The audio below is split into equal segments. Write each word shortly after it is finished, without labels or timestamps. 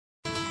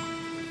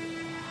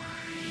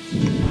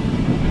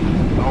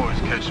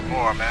catch some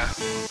more, man.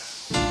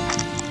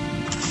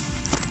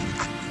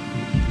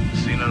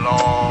 Seen it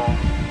all.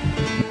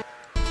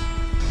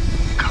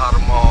 Caught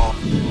them all.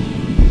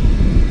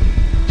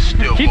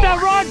 Still keep more.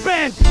 that rod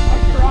bent!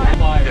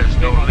 There's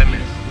no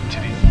limit to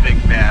these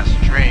big bass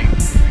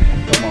dreams.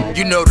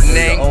 You know the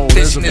name,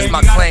 fishing is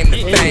my claim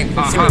to fame.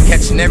 I'm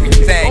catching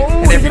everything,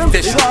 and every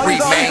fish is free,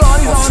 man.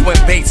 On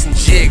swim baits and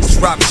jigs,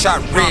 drop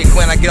shot rig.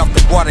 When I get off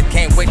the water,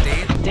 can't wait to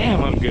hit.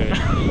 Damn, I'm good.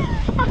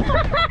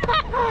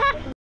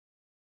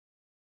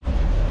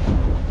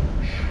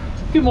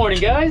 Good morning,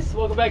 guys.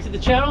 Welcome back to the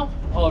channel.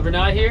 Oliver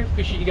Nye here.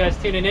 Appreciate you guys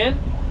tuning in.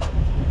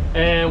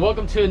 And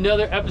welcome to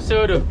another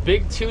episode of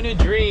Big Tuna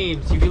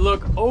Dreams. If you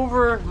look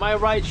over my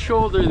right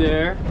shoulder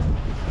there,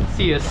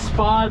 see a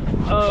spot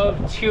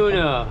of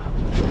tuna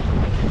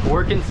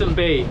working some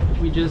bait.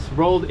 We just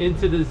rolled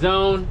into the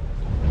zone.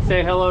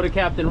 Say hello to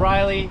Captain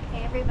Riley.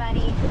 Hey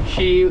everybody.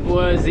 She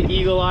was the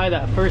eagle eye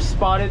that first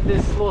spotted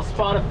this little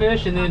spot of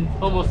fish, and then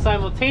almost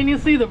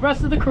simultaneously the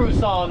rest of the crew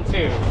saw him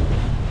too.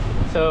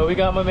 So we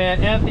got my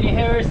man Anthony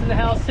Harris in the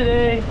house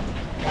today.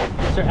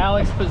 Mr.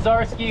 Alex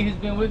Pazarski, who's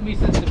been with me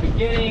since the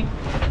beginning.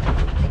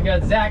 We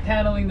got Zach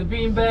handling the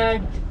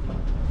beanbag.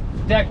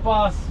 Deck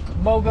boss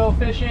Mogo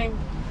fishing.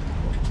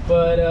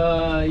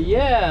 But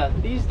yeah,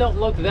 these don't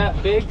look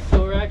that big,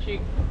 so we're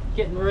actually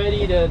getting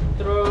ready to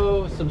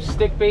throw some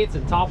stick baits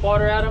and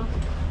topwater at them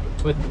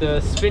with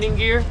the spinning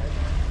gear.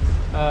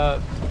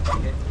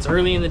 It's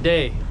early in the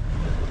day,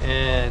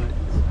 and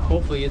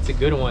hopefully it's a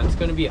good one. It's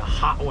going to be a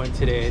hot one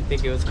today. I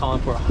think it was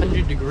calling for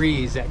 100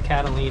 degrees at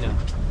Catalina.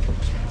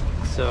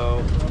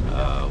 So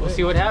we'll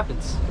see what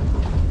happens.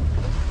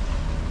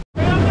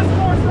 Right on this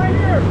course right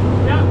here.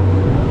 Yeah.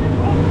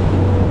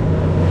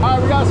 All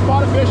right, we got a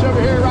spot of fish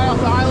over here right off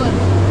the island.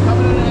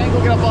 Coming in an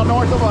angle, get up on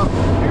north of them.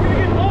 You're gonna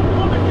get both of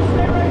them if you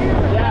stay right here.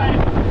 Yeah.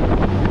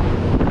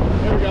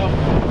 There we go.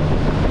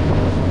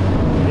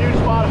 Huge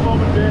spot of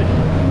foaming fish.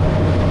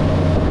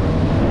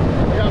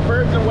 We got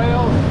birds and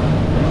whales.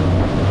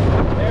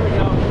 There we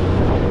go.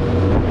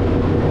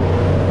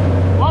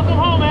 Welcome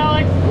home,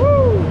 Alex.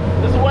 Woo!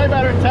 This is way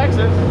better in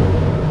Texas.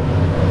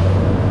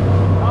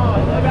 Oh,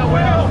 I got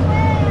whales.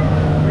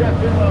 We got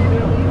fish up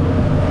too.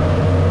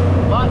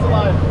 Lots of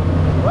life.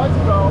 Let's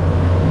go.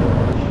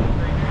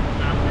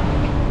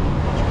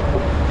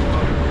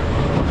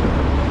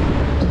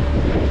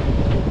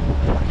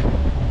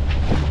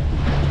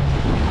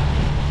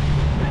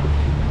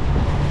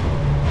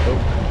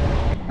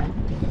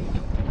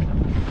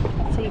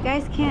 So you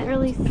guys can't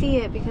really see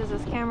it because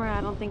this camera I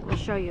don't think will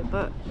show you,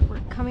 but we're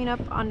coming up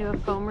onto a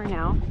foamer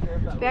now.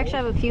 We actually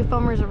have a few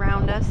foamers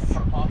around us.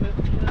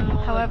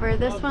 However,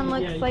 this one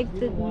looks like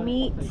the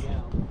meat,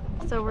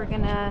 so we're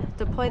gonna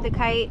deploy the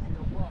kite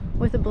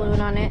with a balloon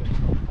on it.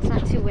 It's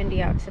not too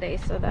windy out today,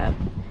 so that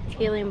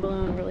helium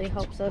balloon really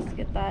helps us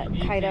get that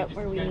kite up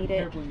where we need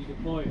it.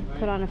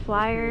 Put on a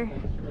flyer,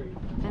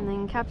 and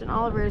then Captain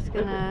Oliver is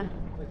gonna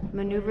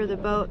maneuver the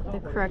boat the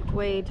correct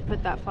way to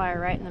put that flyer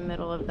right in the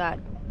middle of that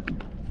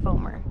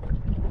foamer.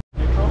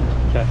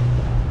 Okay.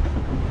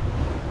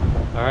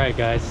 All right,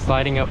 guys,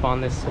 sliding up on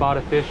this spot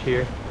of fish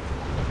here.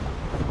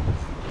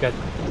 Got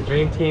the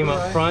dream team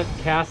up front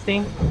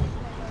casting.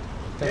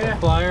 Got the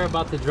flyer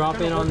about to drop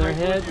in on their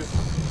heads.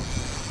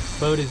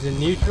 Boat is in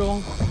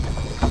neutral.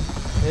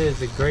 It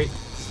is a great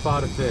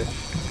spot of fish.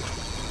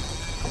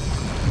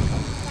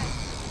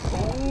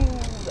 Oh,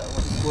 that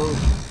was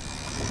close.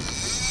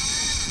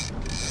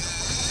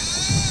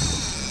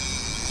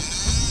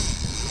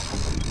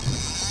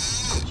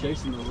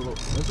 Chasing the little,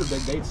 those are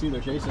big baits too, they're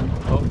chasing.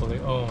 Hopefully.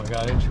 Oh my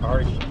god, they're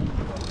charging.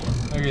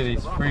 Look at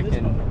these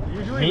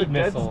freaking meat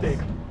missiles.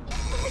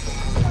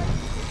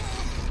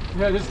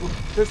 Yeah,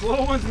 this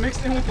little one's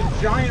mixed in with the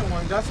giant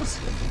one. That's what's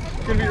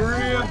gonna be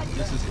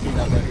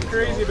really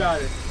crazy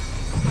about it.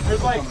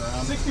 There's like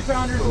 60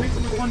 pounders mixed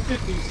with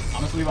 150s.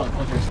 I'm just leave on the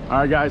filters. All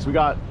right, guys, we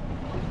got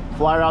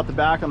flyer out the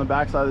back on the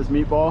back side of this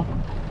meatball.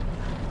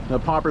 The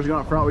poppers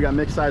going up front. We got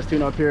mixed size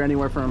tuna up here,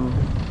 anywhere from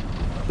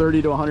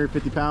 30 to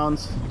 150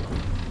 pounds.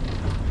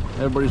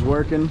 Everybody's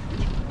working.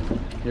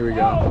 Here we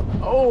go.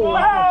 Oh,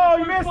 wow,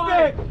 you missed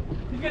it!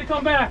 He's gonna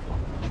come back.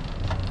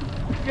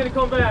 He's gonna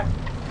come back.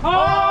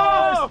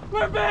 Oh,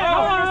 we're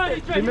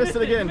back! Oh, he missed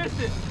it again. He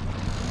missed it.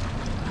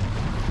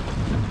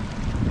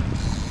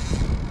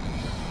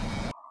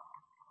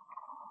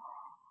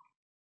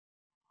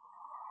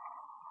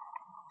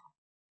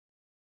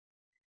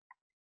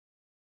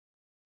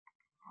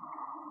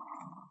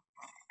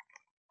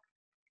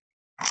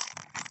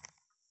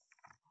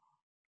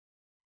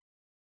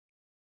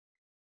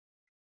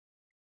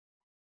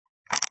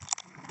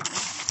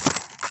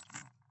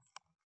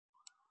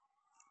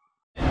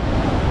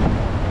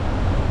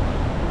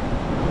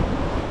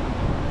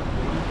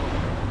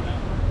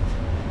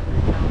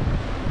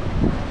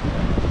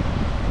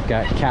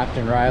 Got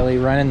Captain Riley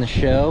running the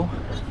show.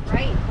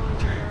 Right.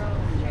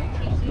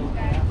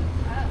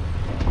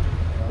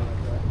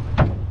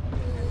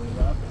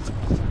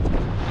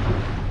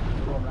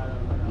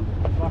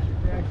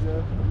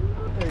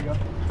 There you go.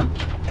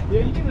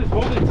 Yeah, you can just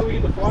hold it until we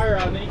get the flyer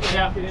out and then you can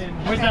lock it in.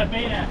 Where's that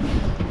bait at?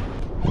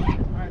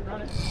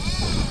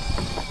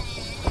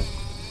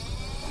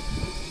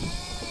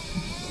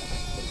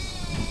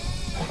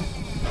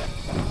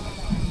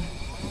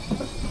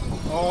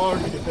 Oh, we're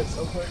gonna get bit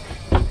so quick.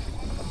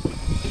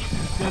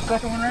 Get the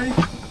second one ready?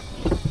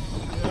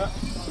 Yeah.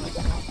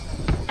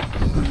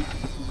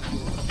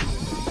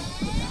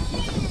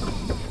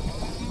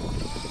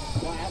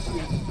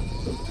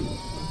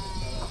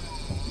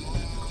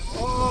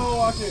 Oh,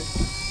 watch it.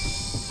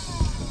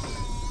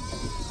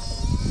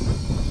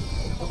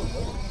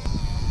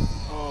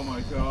 Oh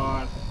my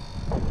god.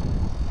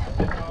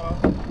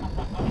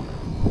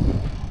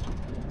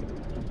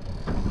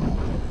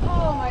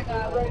 Oh my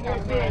god, right there,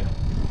 big.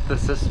 The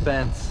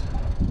suspense.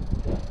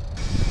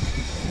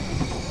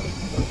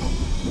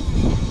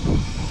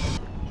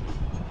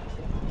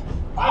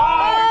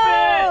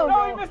 Oh! No,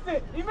 he missed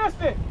it! He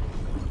missed it!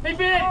 He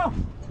bit! Oh.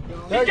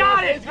 He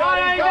got it! He's got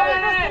it! He's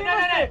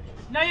got it!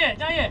 Not yet,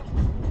 not yet.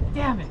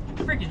 Damn it.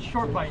 Freaking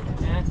short bite,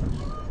 man.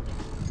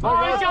 Oh,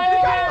 he's got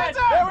it!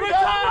 There we go!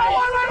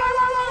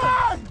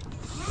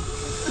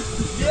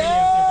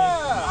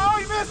 Yeah! Oh,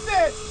 he missed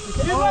it!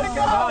 You let it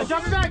go!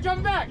 Jump it back, jump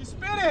it back! You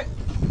spin it!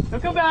 He'll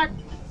come back.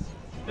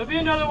 There'll be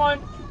another one.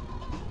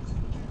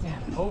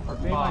 Damn, over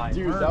 5.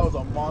 Dude, that was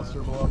a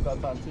monster blow up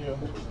that time too.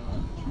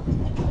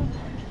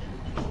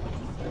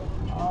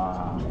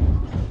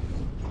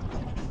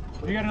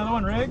 You got another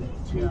one, Rig?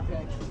 Yeah.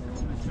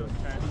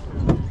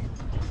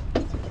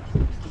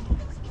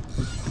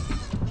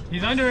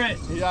 He's under it.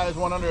 Yeah, there's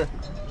one under.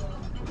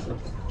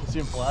 You see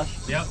him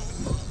flash? Yep.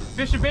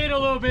 Fish the bait a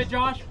little bit,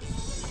 Josh.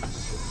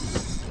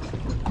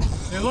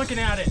 They're looking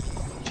at it.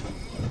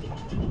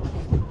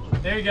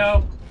 There you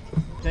go.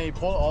 Dang, he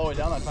pulled it all the way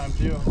down that time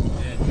too.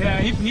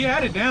 Yeah, he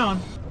had it down.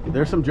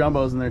 There's some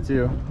jumbos in there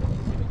too.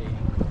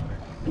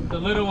 The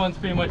little ones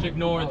pretty much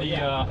ignore the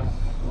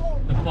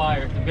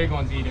pliers. The big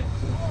ones eat it.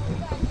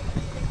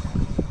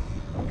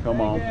 Come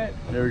on.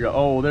 There we go.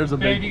 Oh, there's a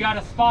Okay, if big. you got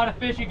a spot of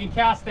fish, you can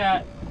cast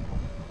that.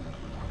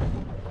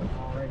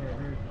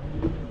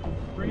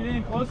 Bring it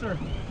in closer.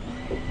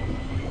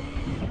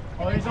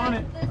 Oh, he's on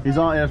it. He's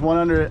on. There's one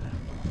under it.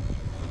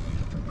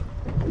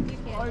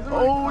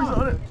 Oh, he's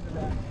on it.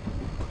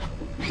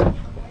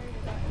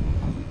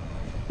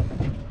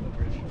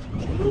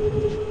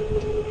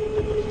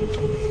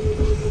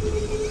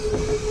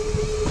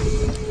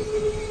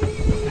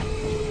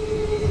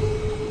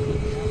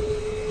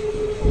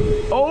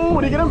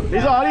 Oh, did he get him?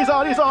 He's on, he's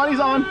on, he's on, he's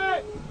on.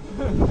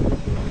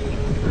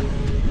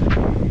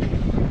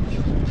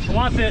 Who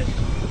wants it?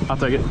 I'll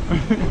take it.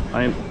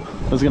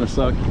 This is gonna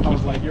suck. I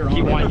was like, you're on.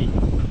 Keep winding.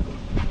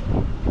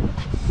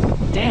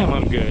 Damn,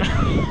 I'm good.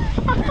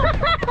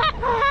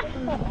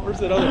 Where's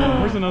that other one?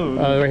 Where's another one?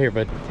 Right here,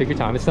 bud. Take your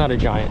time. It's not a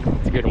giant.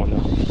 It's a good one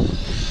though.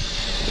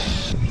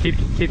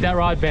 Keep that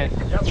rod bent.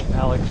 Yep.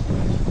 Alex.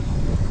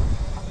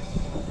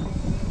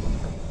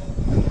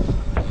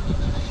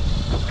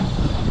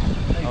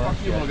 Hey, fuck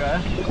you, little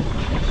guy.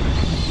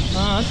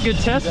 That's a good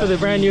test for the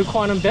brand new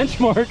quantum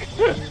benchmark.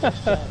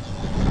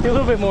 You're a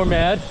little bit more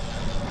mad.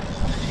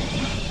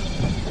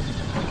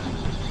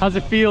 How's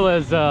it feel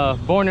as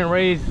born and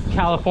raised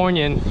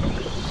Californian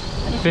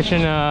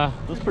fishing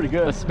That's pretty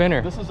good. a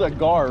spinner? This is a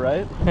gar,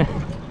 right?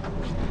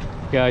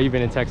 Yeah, you've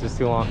been in Texas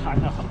too long. I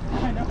know.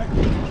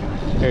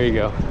 There you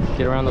go.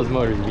 Get around those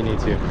motors if you need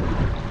to.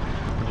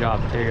 Good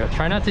job. There you go.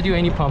 Try not to do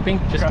any pumping.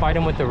 Just fight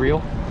them with the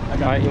reel.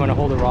 Right? You want to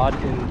hold the rod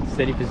in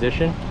steady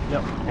position.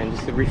 Yep. And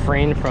just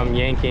refrain from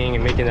yanking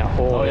and making that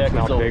hole and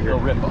smell bigger. They'll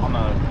rip on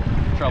the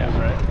trebles,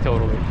 right?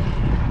 Totally.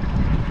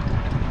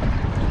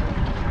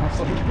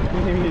 You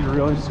didn't even need to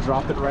really just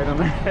drop it right on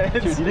their heads.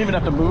 Dude, you didn't even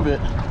have to move it.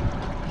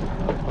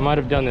 I might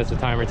have done this a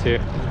time or two.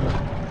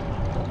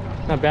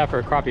 Not bad for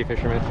a crappie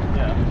fisherman.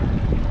 Yeah.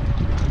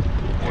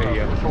 There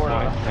you go.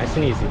 Nice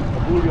and easy. The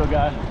bluegill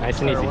guy. Nice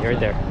and easy. Right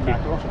there. Keep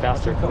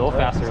faster. A little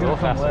faster. A little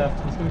faster.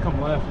 He's gonna come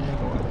left.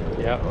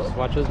 Yeah. Just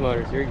watch those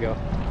motors. Here you go.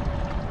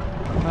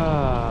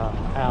 Ah,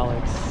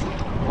 Alex.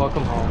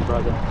 Welcome home,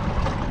 brother.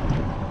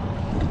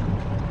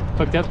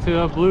 Hooked up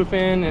to a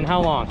bluefin in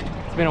how long?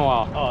 It's been a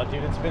while. Oh,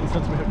 dude, it's been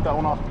since we hooked that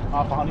one off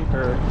of Honey,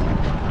 or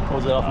what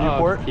was it, off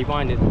Newport? Keep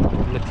winding.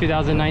 In the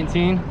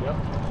 2019, Yep.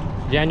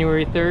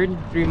 January 3rd,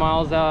 3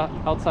 miles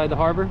outside the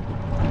harbor.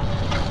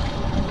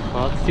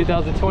 Well, it's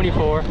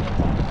 2024.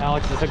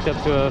 Alex is hooked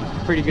up to a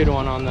pretty good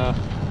one on the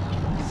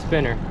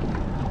spinner.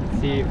 Let's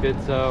see if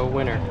it's a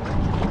winner.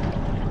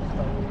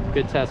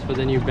 Good test for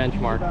the new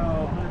benchmark.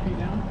 About 100 feet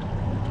down.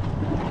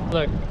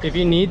 Look, if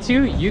you need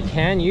to, you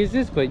can use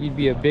this, but you'd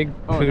be a big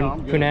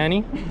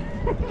punani.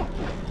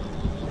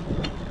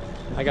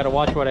 I gotta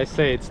watch what I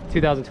say. It's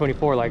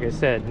 2024, like I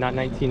said, not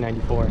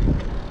 1994.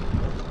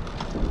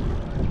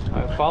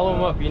 Follow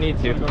him up. You need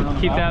to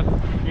keep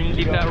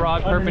that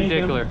rod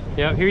perpendicular.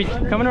 Yep, here he's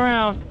coming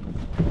around.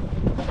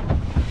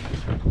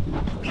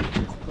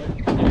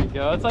 There you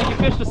go. It's like you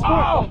fished a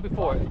sport boat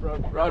before.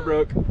 Rod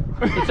broke.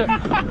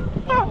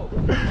 Oh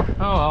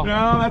well.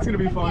 No, that's gonna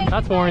be fun.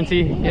 That's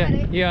warranty.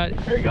 Yeah, yeah.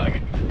 Here you go.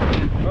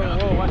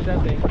 Whoa, watch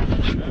that thing.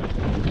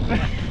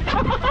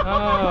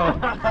 Oh.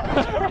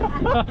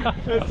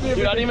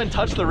 Dude, I didn't even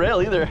touch the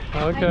rail either.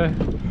 Okay.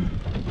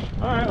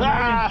 Alright,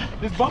 well,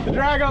 just bump the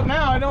drag up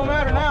now. It don't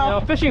matter now.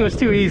 No, fishing was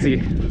too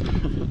easy.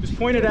 Just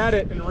point it at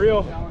it and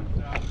reel.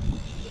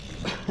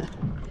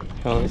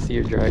 Oh, let me see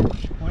your drag.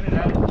 Point it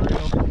out.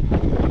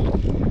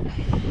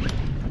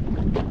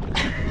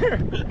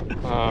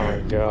 Oh my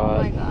god.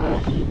 Oh my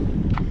gosh.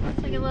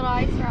 It's like a little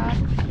ice rod.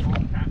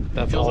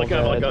 That Feels like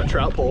a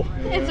trout pole.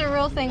 It's a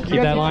real thing.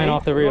 Keep that line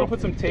off the You reel. want to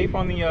put some tape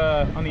on the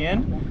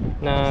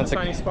end? No, It's it's a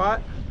tiny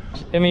spot.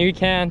 I mean, you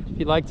can if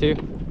you'd like to.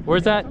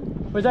 Where's that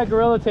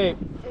gorilla tape?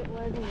 It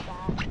was in the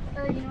back.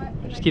 Or you know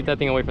what? Just keep that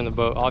thing away from the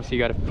boat. Obviously,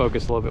 you got to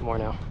focus a little bit more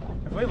now.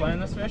 If we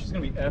land this fish, it's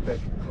gonna be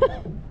epic.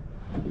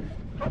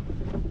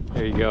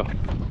 There you go.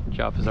 Good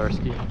job,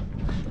 Pizarski.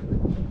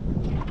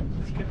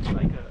 Let's get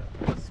like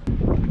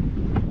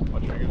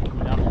Watch your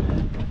coming down.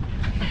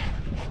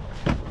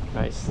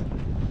 Nice.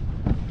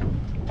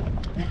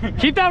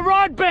 Keep that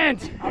rod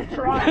bent! I'm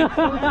trying.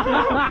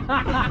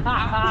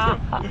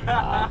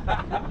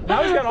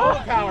 Now he's got all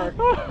the power.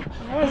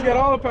 Now he's got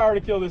all the power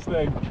to kill this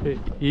thing.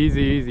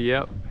 Easy, easy,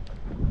 yep.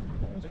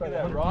 Look at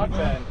that rod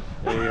bend.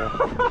 There you go.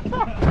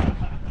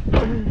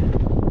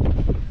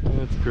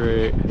 That's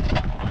great.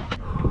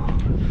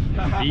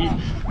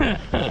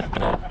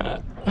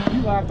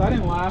 You laughed, I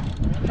didn't laugh.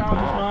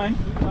 Challenge was mine.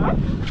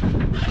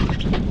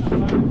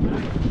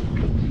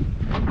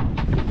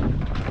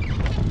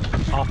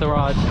 Off the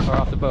rod, or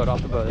off the boat,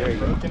 off the boat. There you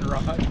go. Broken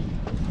rod.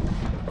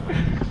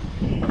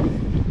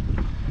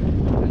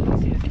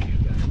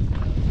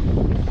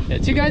 Yeah,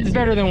 2 guides is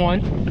better than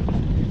 1.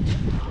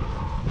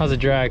 How's it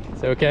drag?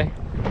 Is it okay?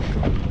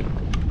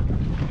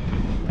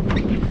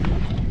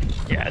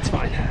 Yeah, it's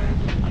fine.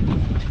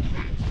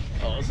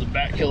 Oh, this is a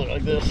back killer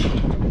like this.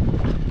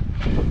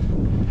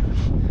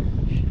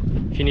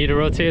 If you need to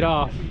rotate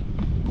off,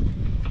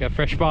 you got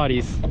fresh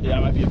bodies. Yeah, I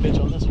might be a bitch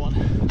on this one.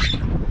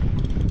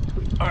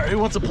 All right, who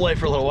wants to play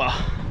for a little while?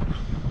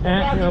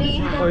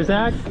 Or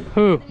Zach?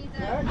 Who?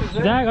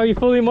 Zach, are you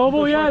fully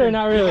mobile yet or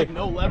not really?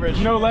 No leverage.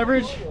 No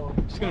leverage.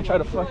 Just gonna try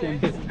to fucking.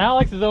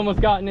 Alex has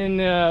almost gotten in,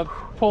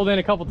 pulled in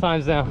a couple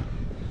times now.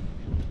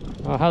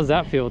 Oh, how's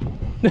that feel?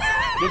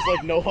 There's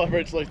like no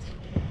leverage. Like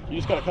you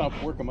just gotta kind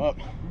of work them up.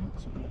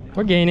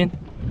 We're gaining.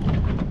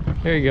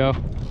 There you go.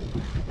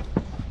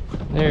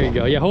 There you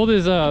go. Yeah, hold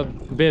his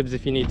bibs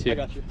if you need to. I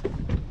got you.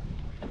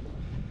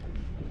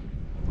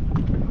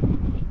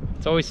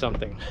 It's always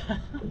something.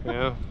 You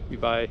know, you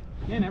buy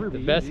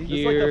the best It's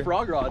gear. like the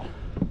frog rod.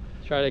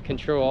 Try to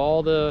control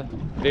all the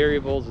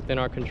variables within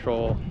our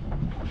control.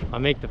 I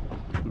make the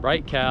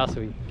right cast,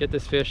 so we get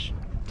this fish,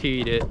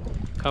 teed it,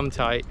 come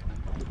tight.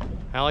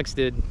 Alex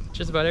did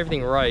just about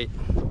everything right.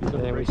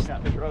 And then we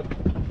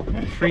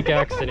freak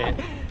accident,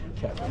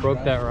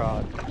 broke that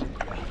rod.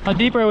 How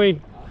deep are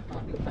we?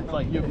 It's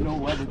like you have no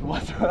leverage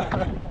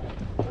whatsoever.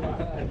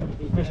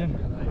 Fishing.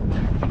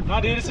 No,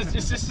 dude, it's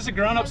just a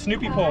grown-up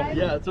Snoopy pole.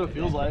 Yeah, that's what it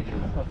feels like.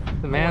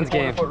 The man's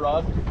game. 4-foot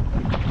rod.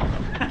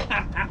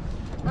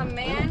 A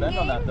man Bend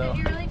on that, game? though. Did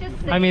you really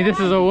just say I mean, this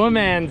that? is a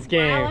woman's While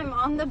game. I'm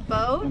on the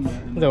boat?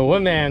 It's a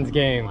woman's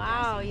game.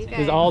 Wow, you guys.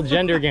 It's all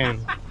gender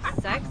game.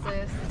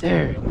 Sexist.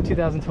 Dude,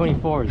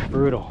 2024 is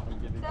brutal.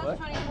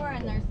 2024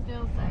 and they're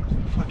still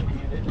sexist.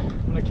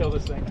 I'm gonna kill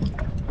this thing.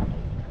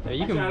 Yeah,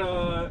 you I can.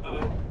 got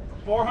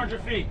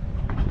 400 feet.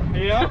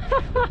 Yeah.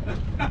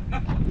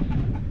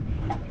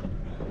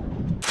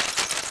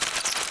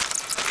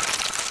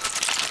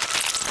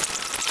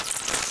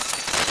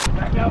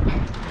 Back up.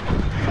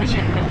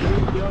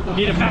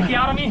 Need a backy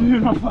out on me?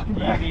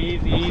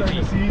 Easy, easy,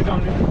 easy. You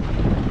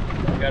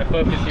gotta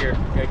focus here.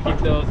 You gotta keep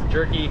those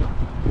jerky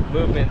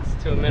movements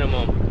to a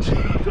minimum.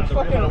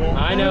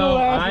 I know,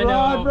 I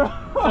know.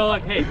 So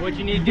look, hey, what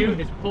you need to do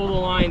is pull the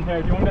line.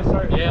 Hey, do you want me to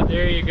start? Yeah,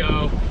 there you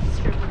go.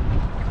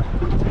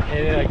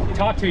 And then, like,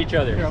 talk to each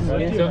other.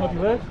 So,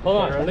 hold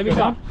on, let me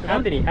stop.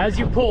 Anthony, as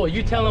you pull,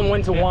 you tell him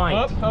when to wind.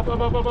 Up, up, up,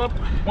 up, up, up.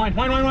 Wind,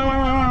 wind, wind, wind, wind,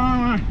 wind,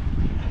 wind, wind.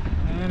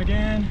 And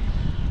again.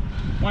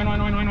 Wind,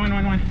 wind, wind, wind, wind,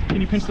 wind, wind. Can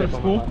you pinch that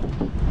spool?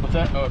 What's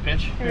that? Oh, a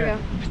pinch? Here we go.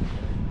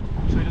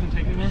 So he doesn't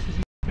take any risks because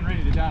he's f***ing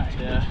ready to die.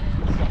 Yeah.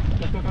 Let's go.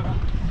 Go, go, go, go.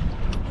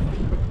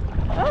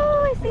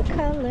 Oh, I see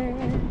color.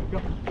 Go.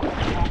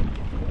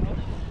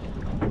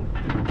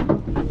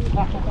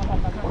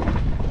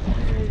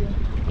 There you go.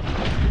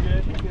 You're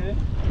good, you're good.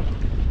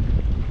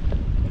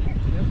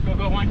 Yep. Go,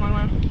 go, wind, wind,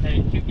 wind. Hey,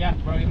 yeah,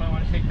 bro, you might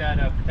want to take that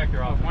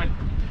protector off. Wind.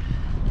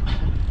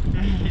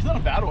 He's not a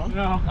bad one.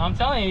 No. I'm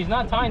telling you, he's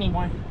not tiny.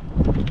 Wind.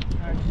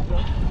 Alright, so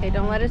Hey,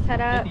 don't let his head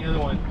Get up. the other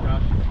one,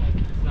 Josh.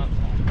 It's not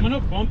small. I'm gonna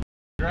bump,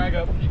 drag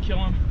up, you kill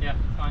him. Yeah,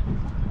 fine.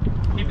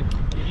 Keep it.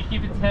 If you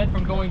keep its head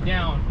from going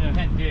down, Yeah. you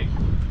can't dig.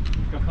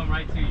 It'll come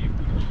right to you.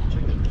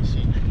 Check the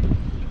seat.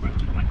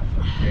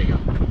 There you go.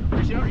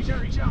 Reach out, reach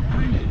out, reach out.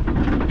 Wind.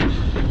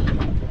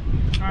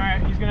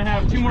 Alright, he's gonna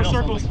have 2 more Drill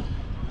circles.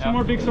 something. 2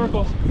 more big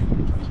circles.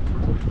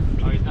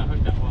 Oh, he's not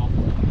hooked that well.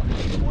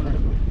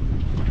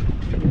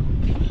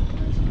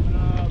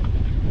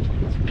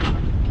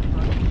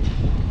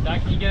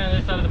 Zach, can you get on the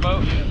other side of the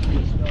boat?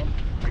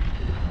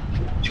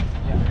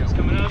 He's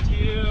coming up to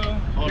you.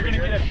 You're gonna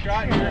get a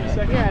shot here in a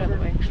second. You're out of the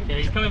way.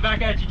 Okay, he's coming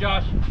back at you,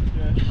 Josh.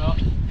 Good. Oh,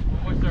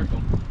 one more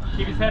circle.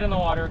 Keep his head in the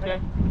water, okay?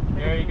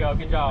 There you go.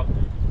 Good job.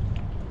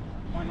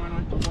 Wind, wind,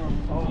 wind.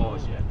 Oh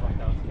shit! Fuck,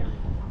 that was scary.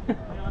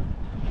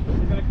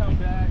 He's gonna come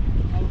back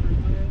over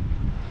here.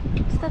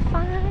 It's the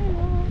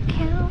final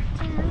countdown.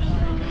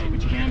 Take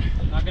what you can.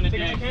 Not gonna Take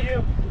dig. what you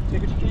can.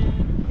 Take what you can.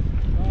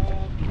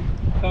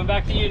 Coming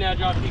back to you now,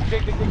 Josh.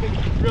 Dig.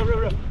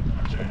 Real.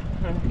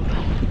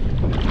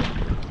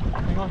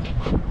 Hang on.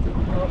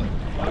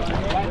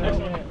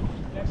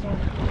 Next one.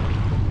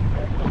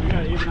 You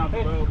gotta even out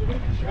the boat.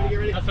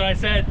 That's what I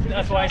said.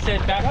 That's why I said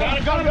back.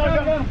 Got him.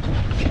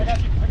 I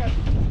got you.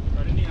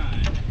 Right in the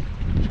eye.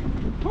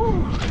 Whew.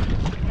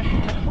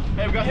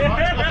 Hey, we got some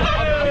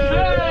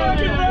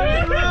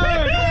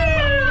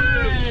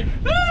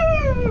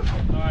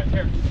Alright,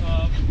 here.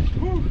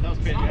 That was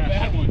big. Not a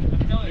bad one.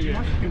 I'm telling you.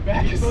 Good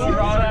back. Just a little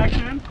rod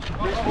action.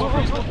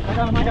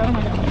 I got him.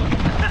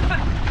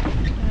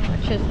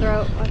 Watch his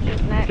throat, watch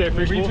his neck. Okay,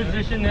 fish pool.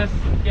 Reposition this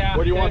gap.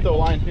 Where do you want the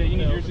line? Yeah, you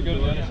need yours to go to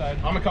the other side.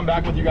 I'm gonna come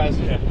back with you guys.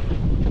 Yeah.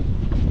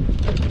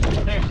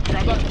 Hey,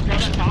 grab that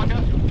Talica.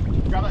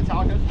 Grab that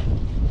Talica.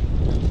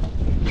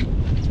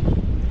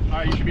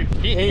 Alright, you should be.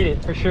 He ate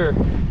it for sure.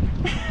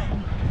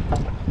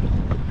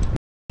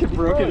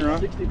 Broken, right?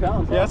 60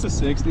 pounds. Yeah, that's a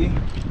 60.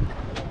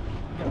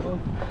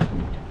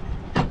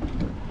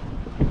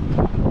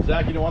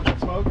 Zach, you don't want that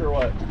smoke or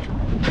what?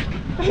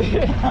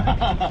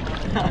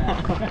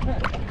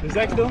 Is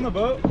Zach still in the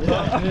boat?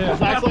 Yeah.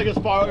 Zach's like as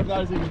far away from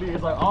that as he can be.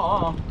 He's like,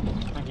 I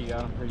think he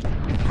got him pretty.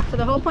 So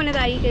the whole point of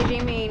that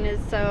EKG is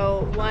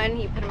so one,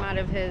 you put him out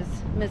of his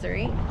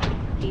misery,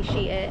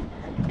 she it,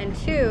 and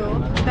two,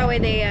 that way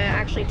they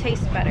actually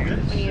taste better.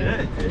 When you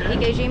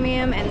EKG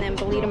them and then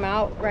bleed them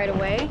out right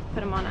away,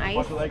 put them on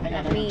ice,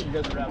 that meat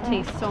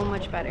tastes so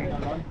much better.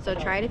 So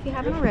try it if you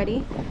haven't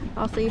already.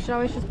 Also, you should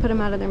always just put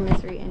them out of their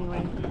misery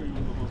anyway.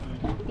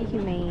 Be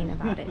humane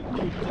about it,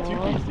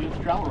 people. it's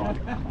travel rod.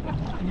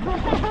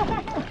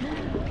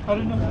 I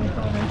didn't know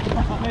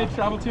they made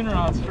travel tuna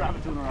rods.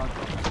 Travel tuna rods.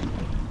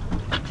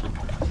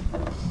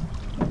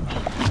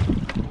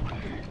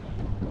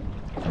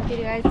 If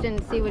you guys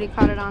didn't see what he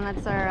caught it on,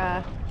 that's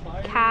our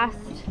cast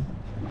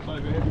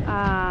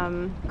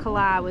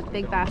collab with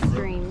Big Bass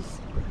Streams.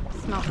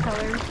 Smelt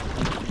colors.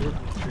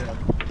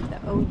 The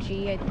OG,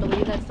 I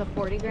believe that's the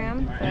 40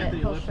 gram, but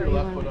he'll show you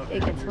when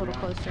it gets a little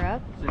closer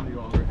up. Hang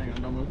on,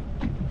 don't move.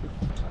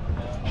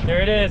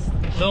 There it is.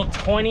 Little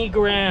 20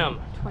 gram.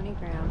 20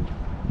 gram.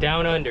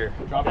 Down under.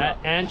 That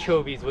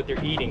anchovies what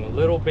they're eating.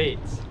 Little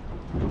baits.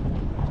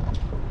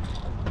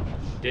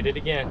 Did it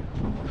again.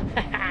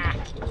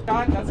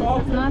 That's all.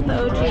 It's not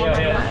the OG.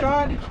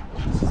 Shot.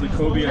 This is a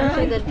Cobia.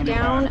 Actually, the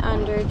down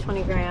under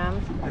 20 gram.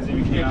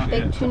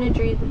 Big Tuna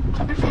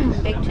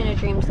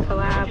Dreams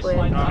collab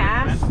with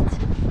Cast.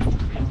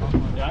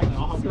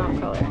 Smelt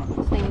color.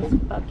 This thing is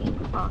fucking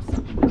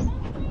awesome.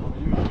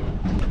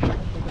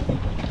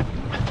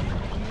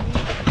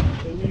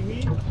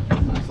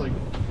 It's like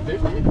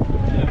 50.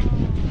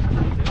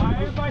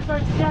 Everybody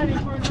starts chatting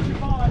for another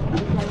pod.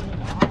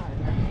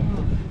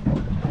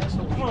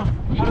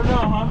 I don't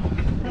know, huh?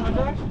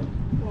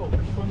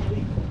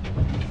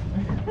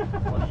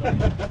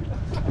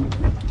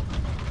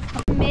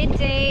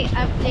 Midday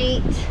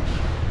update.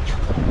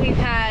 We've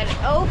had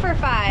 0 for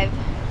 5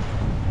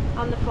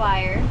 on the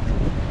flyer.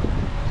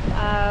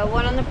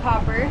 1 on the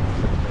popper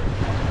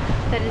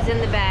that is in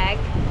the bag.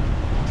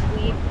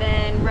 We've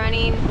been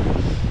running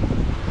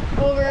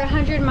over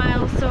 100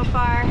 miles so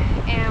far,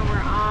 and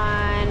we're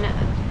on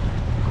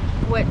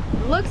what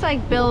looks like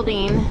a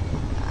building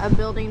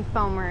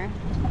foamer.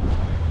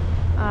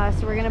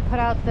 So we're gonna put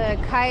out the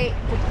kite,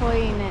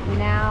 deploying it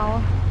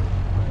now.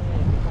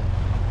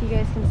 You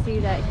guys can see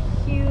that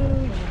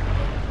huge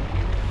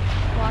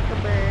flock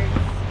of birds.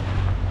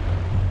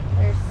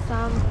 There's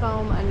some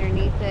foam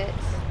underneath it.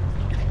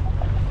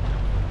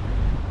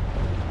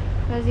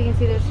 As you can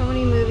see, there's so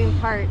many moving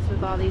parts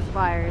with all these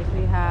flyers.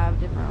 We have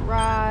different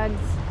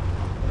rods,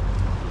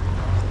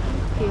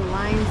 a few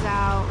lines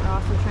out. We're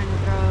also trying to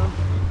throw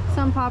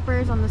some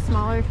poppers on the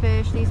smaller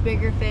fish. These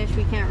bigger fish,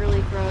 we can't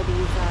really throw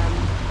these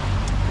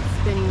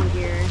spinning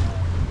gear.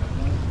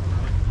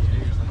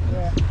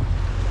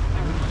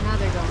 Now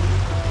they're going.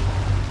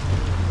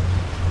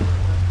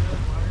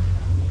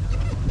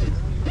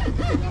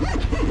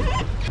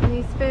 And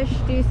these fish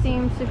do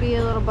seem to be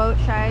a little boat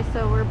shy,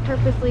 so we're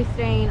purposely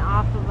staying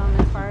off of them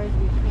as far as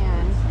we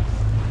can.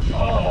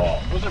 Oh,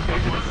 those are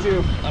big ones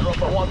too. I don't know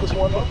if I want this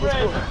one, but let's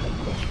go.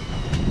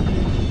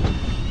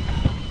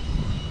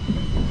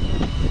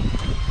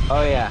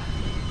 Oh yeah.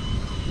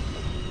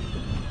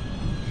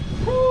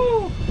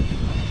 Woo!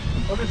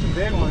 Those are some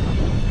big ones. I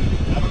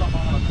don't know if I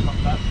want to come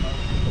that smoke.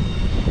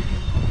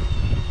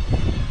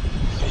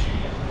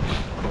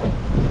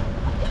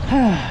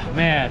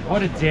 Man,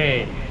 what a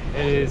day.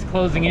 It is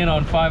closing in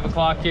on 5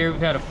 o'clock here. We've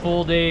had a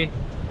full day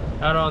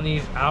out on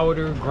these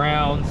outer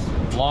grounds.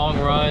 Long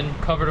run,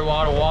 covered a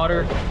lot of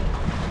water.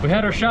 We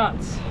had our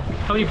shots.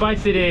 How many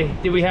bites today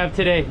did we have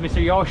today,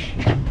 Mr. Yosh?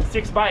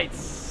 6 bites.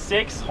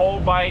 6 whole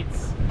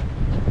bites.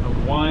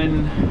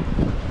 1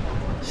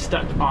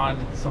 stuck on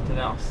something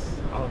else.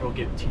 I'll go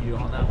get to you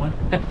on that one.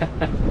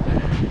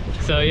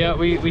 So yeah,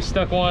 we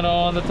stuck one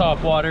on the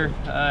top water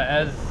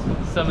as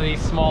some of these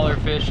smaller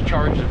fish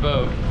charged the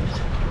boat.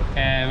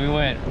 and we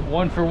went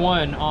 1 for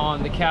 1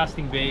 on the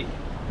casting bait,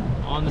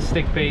 on the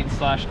stick bait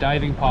 /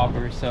 diving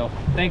popper. So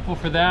thankful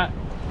for that.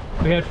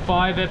 We had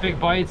 5 epic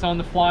bites on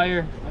the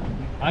flyer.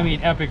 I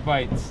mean epic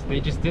bites. They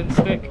just didn't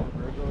stick.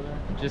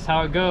 Just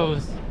how it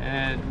goes.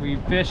 And we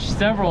fished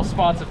several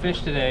spots of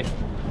fish today.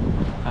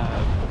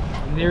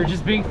 They were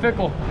just being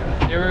fickle.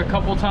 There were a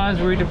couple times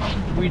where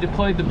we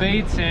deployed the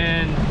baits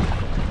and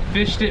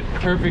fished it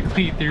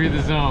perfectly through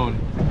the zone.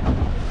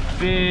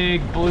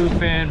 Big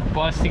bluefin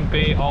busting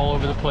bait all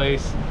over the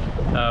place.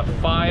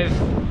 5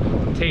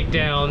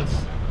 takedowns.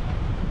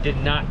 Did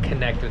not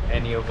connect with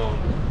any of them.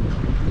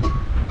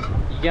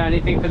 You got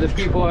anything for the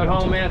people at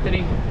home,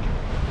 Anthony?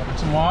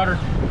 Some water.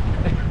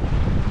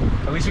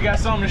 At least we got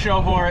something to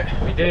show for it.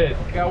 We did.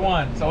 We got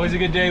one. It's always a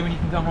good day when you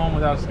can come home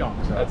without a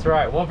skunk. So. That's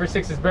right. 1 for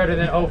 6 is better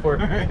than 0 for.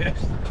 The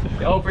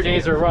 0 for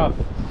days are rough.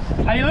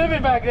 How you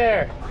living back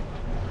there?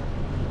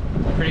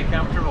 Pretty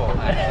comfortable,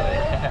 actually.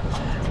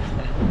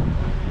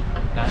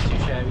 Not too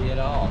shabby at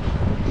all.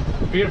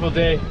 Beautiful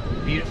day.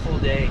 Beautiful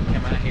day.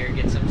 Come out here,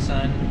 get some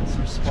sun,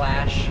 some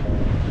splash.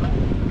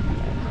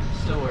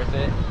 Still worth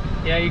it.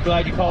 Yeah, you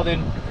glad you called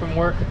in from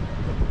work?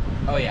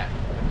 Oh yeah.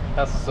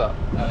 That's what's up.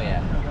 Oh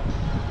yeah.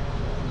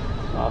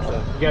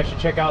 Awesome. You guys should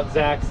check out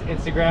Zach's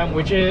Instagram,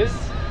 which is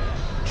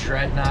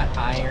Dreadnought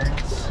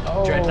Irons.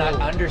 Oh. Dreadnought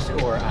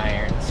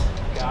 _irons.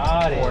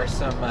 Got it. For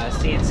some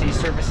CNC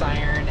surface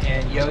iron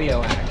and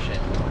yo-yo action.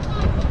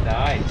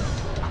 Nice.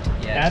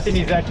 Yes.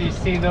 Anthony's actually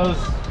seen those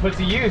put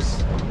to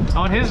use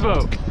on his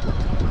boat. It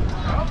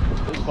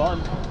was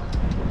fun.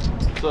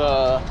 It's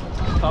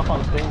tough on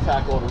the spinning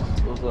tackle.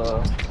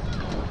 Those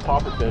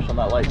popper fish on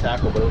that light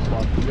tackle, but it was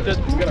fun. We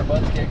got our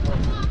butts kicked.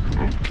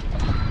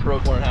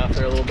 Broke one in half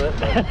there a little bit,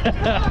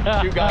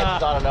 but 2 guys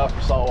is not enough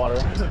for saltwater.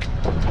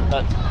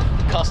 That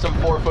custom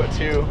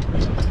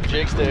 4'2"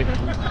 jig stick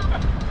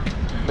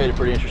made it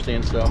pretty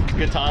interesting. So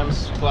good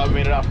times. Glad we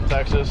made it out from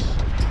Texas.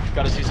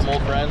 Got to see some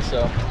old friends.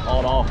 So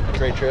all in all,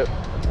 great trip.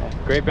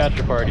 Great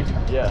bachelor party.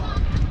 Yeah,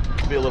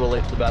 be a little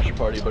late to the bachelor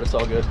party, but it's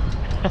all good.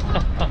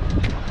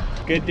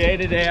 Good day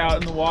today out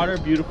in the water.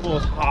 Beautiful.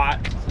 It's hot.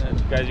 So if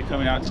you guys are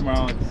coming out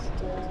tomorrow, it's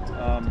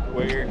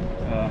wear your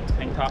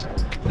tank top.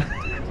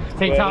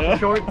 Tank top and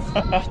shorts.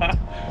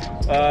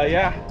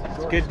 Yeah,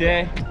 it's a good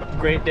day.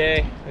 Great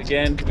day.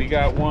 Again, we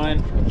got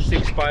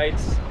 6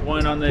 bites.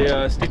 1 on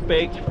the stick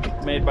bait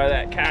made by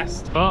that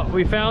cast. Well,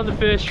 we found the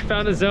fish,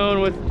 found a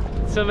zone with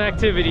some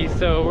activity,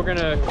 so we're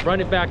gonna run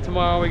it back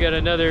tomorrow. We got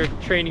another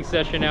training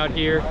session out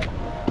here.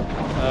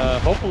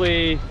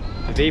 Hopefully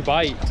they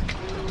bite,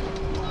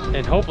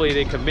 and hopefully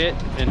they commit,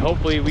 and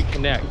hopefully we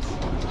connect.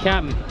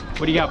 Captain,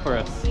 what do you got for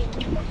us?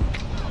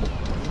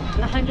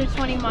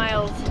 120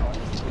 miles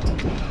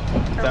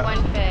for That-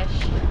 1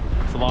 fish.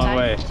 It's a long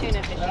way. That's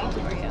tuna fishing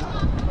for you.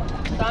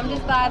 So I'm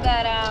just glad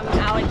that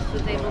Alex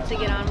was able to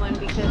get on one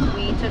because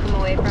we took him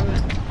away from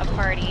a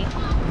party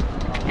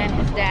and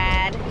his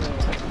dad.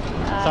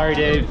 Sorry,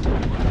 Dave. So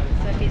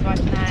if he's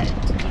watching that,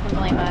 you can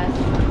blame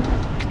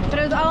us. But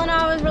it was all in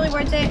all, it was really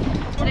worth it.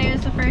 Today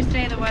was the first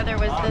day the weather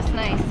was this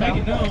nice, so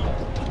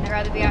I'd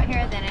rather be out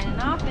here than in an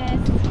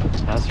office.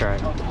 That's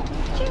right.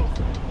 Cheers.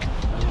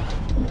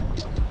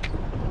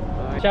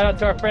 Shout out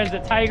to our friends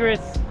at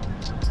Tigress.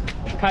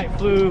 Kite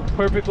flew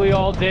perfectly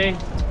all day,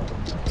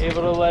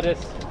 able to let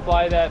us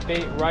fly that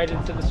bait right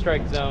into the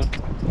strike zone.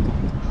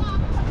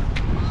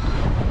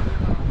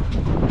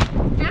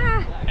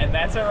 Ah. And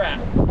that's a wrap.